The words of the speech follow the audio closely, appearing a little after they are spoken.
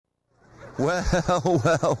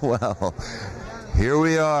Well. Here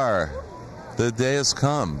we are. The day has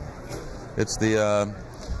come. It's the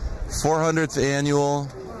 400th annual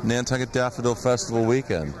Nantucket Daffodil Festival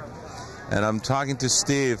weekend. And I'm talking to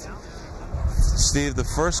Steve. Steve, the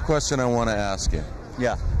first question I want to ask you.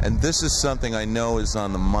 Yeah. And this is something I know is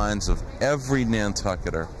on the minds of every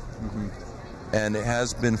Nantucketer. Mm-hmm. And it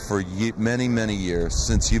has been for many, many years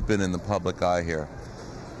since you've been in the public eye here.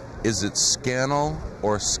 Is it Scannell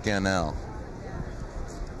or Scannell?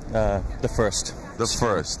 The first. The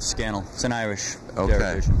first. Scannell. It's an Irish okay.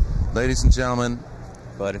 derivation. Ladies and gentlemen,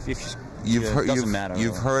 but if you've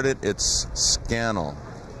heard it. It's Scannell.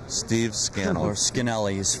 Steve Scannell. Or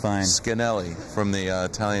Scanelli is fine. Scanelli from the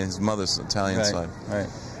Italian, his mother's Italian side. Right.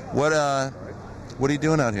 What are you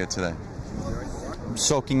doing out here today? I'm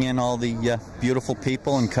soaking in all the beautiful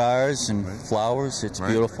people and cars and flowers. It's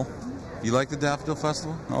beautiful. You like the Daffodil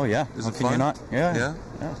Festival? Oh yeah. Is it can fun? You not? Yeah.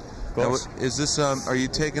 Yeah. Of course. Now, is this? Are you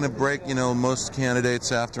taking a break? You know, most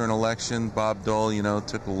candidates after an election, Bob Dole,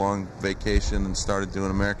 took a long vacation and started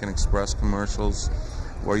doing American Express commercials.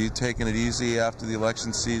 Or are you taking it easy after the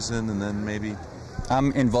election season and then maybe?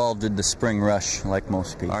 I'm involved in the spring rush like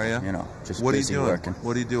most people. Are you? Just what busy are you doing? working.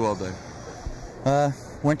 What do you do all day?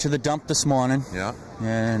 Went to the dump this morning. Yeah.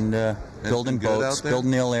 And building boats,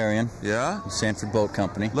 building the Ilarion. Yeah. The Sanford Boat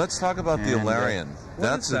Company. Let's talk about the Ilarion.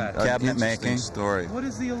 That's that? Cabinet making story. What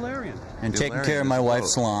is the Ilarion? And taking care of my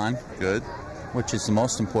wife's lawn. Good. Which is the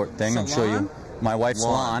most important thing. Salon? I'll show you my wife's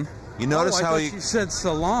lawn. You notice how he said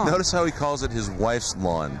salon. Notice how he calls it his wife's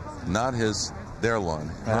lawn, not their lawn.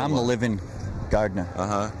 I'm the living gardener.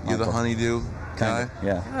 You're the honeydew guy.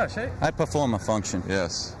 Yeah. Gosh, I perform a function.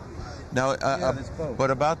 Yes. Now, but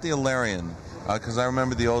about the Ilarion, because I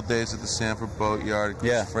remember the old days at the Sanford Boatyard.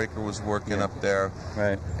 Yeah. Fraker was working up there.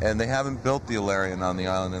 Right. And they haven't built the Ilarion on the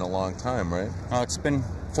island in a long time, right? Oh, it's been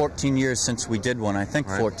 14 years since we did one. I think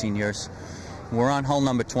 14 years. We're on hull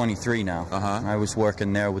number 23 now. I was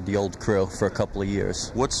working there with the old crew for a couple of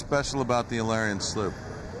years. What's special about the Ilarion sloop?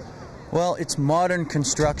 Well, it's modern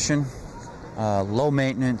construction, low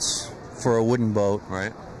maintenance for a wooden boat.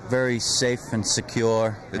 Right. Very safe and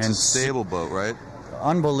secure. It's a stable boat, right?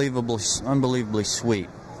 Unbelievably sweet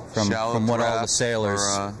from what all the sailors.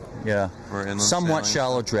 For inland somewhat sailing.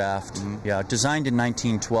 Shallow draft. Mm-hmm. Yeah, designed in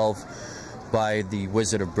 1912 by the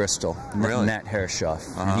Wizard of Bristol, Nat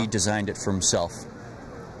Hershoff. And he designed it for himself.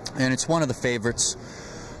 And it's one of the favorites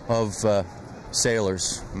of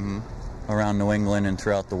sailors around New England and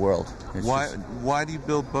throughout the world. Why do you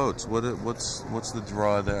build boats? What's the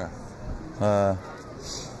draw there?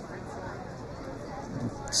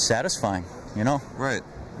 Satisfying, Right.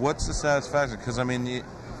 What's the satisfaction? Because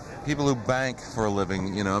people who bank for a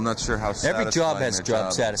living, I'm not sure how satisfying every job has their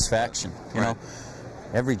job satisfaction. You know,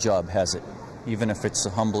 every job has it, even if it's the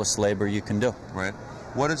humblest labor you can do. Right.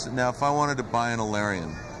 What is it now? If I wanted to buy an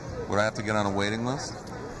Ilarion, would I have to get on a waiting list?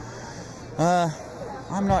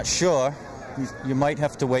 I'm not sure. You might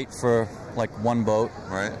have to wait for like one boat.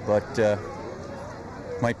 Right. But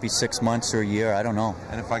might be 6 months or a year. I don't know.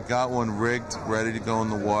 And if I got one rigged, ready to go in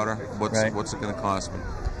the water, what's it going to cost me?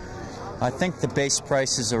 I think the base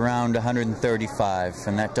price is around $135,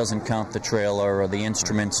 and that doesn't count the trailer or the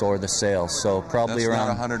instruments or the sails. So probably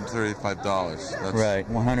around $135. That's right,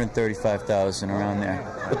 $135,000 around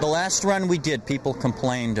there. But the last run we did, people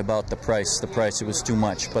complained about the price. It was too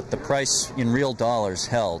much, but the price in real dollars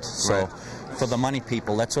held. So for the money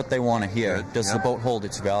people, that's what they want to hear. Does the boat hold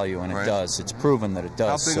its value? And it does. It's proven that it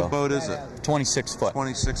does. How big a boat is it? 26 foot.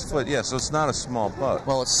 26 foot. Yeah, so it's not a small boat.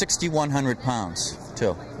 Well, it's 6,100 pounds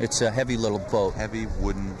too. It's a heavy little boat. Heavy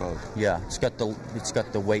wooden boat. Yeah, it's got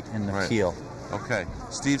the weight in the keel. Okay,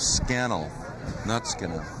 Steve Scannell, not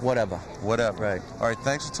Skinner. Whatever. Right. All right.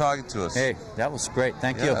 Thanks for talking to us. Hey, that was great.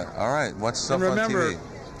 Thank you. All right. What's stuff and on remember, TV?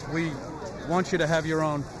 we want you to have your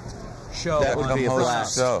own show. That would be a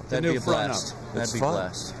blast. That'd be a blast. It's fun.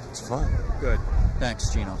 It's fun. Good. Thanks,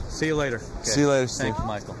 Gino. See you later. Okay. See you later, Steve. Thank you,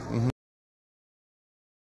 Michael.